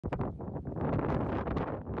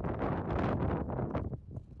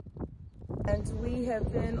And we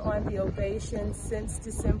have been on the Ovation since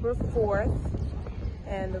December 4th.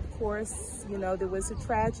 And of course, you know, there was a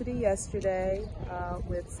tragedy yesterday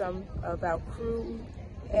with some of our crew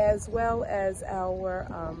as well as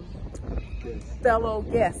our fellow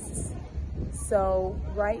guests. So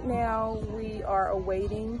right now we are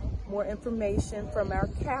awaiting more information from our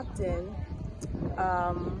captain.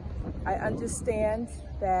 I understand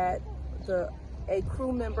that a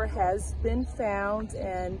crew member has been found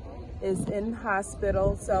and is in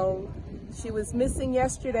hospital. So she was missing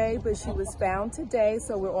yesterday, but she was found today.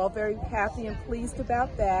 So we're all very happy and pleased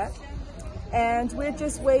about that. And we're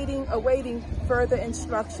just awaiting further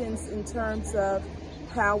instructions in terms of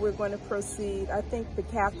how we're going to proceed. I think the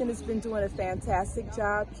captain has been doing a fantastic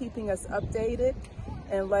job keeping us updated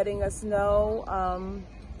and letting us know,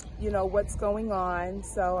 you know, what's going on.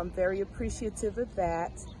 So I'm very appreciative of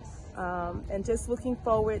that. And just looking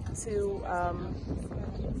forward to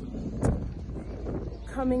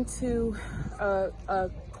coming to a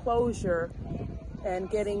closure and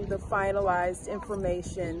getting the finalized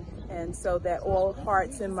information, and so that all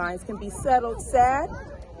hearts and minds can be settled. Sad,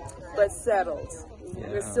 but settled. Yeah.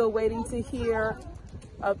 We're still waiting to hear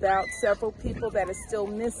about several people that are still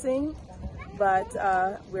missing, but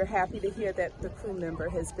we're happy to hear that the crew member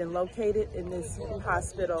has been located in this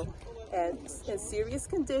hospital and in serious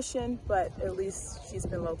condition, but at least she's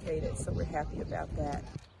been located, so we're happy about that.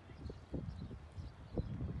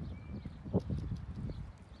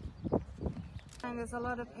 And there's a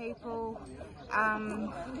lot of people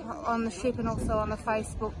on the ship and also on the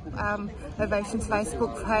Facebook, Ovation's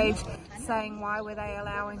Facebook page, saying why were they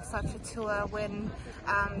allowing such a tour when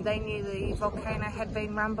they knew the volcano had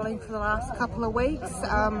been rumbling for the last couple of weeks.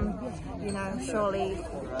 You know, surely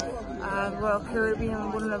Royal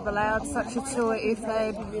Caribbean wouldn't have allowed such a tour if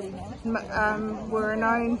they were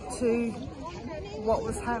known to what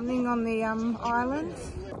was happening on the island.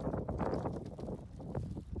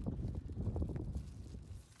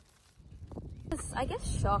 I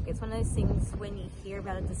guess shock. It's one of those things when you hear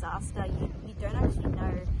about a disaster, you don't actually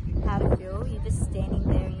know how to feel. You're just standing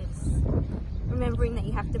there and you're just remembering that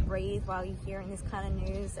you have to breathe while you're hearing this kind of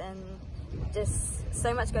news, and just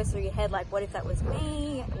so much goes through your head, like what if that was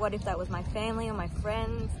me? What if that was my family or my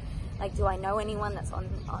friends? Like, do I know anyone that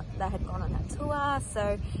had gone on that tour?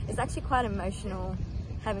 So it's actually quite emotional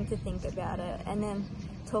having to think about it and then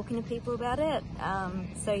talking to people about it.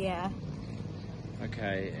 So yeah.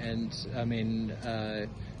 Okay, and I mean,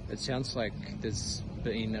 it sounds like there's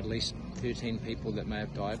been at least 13 people that may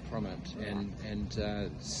have died from it, and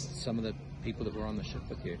some of the people that were on the ship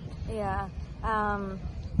with you. Yeah,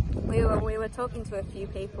 we were talking to a few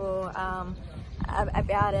people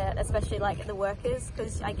about it, especially like the workers,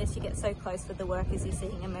 because I guess you get so close with the workers, you're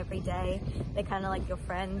seeing them every day. They're kind of like your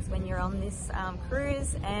friends when you're on this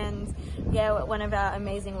cruise. And yeah, one of our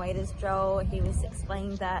amazing waiters, Joel, he was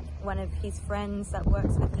explaining that one of his friends that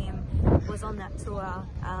works with him was on that tour,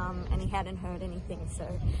 and he hadn't heard anything. So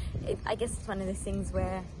I guess it's one of those things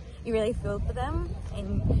where you really feel for them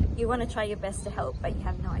and you want to try your best to help, but you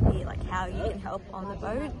have no idea like how you can help on the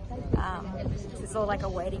boat. It's all like a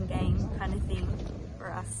waiting game kind of thing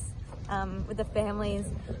for us. With the families,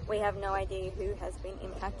 we have no idea who has been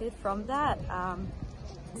impacted from that.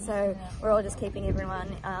 So we're all just keeping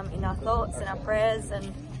everyone in our thoughts and our prayers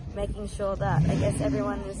and making sure that I guess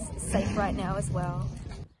everyone is safe right now as well.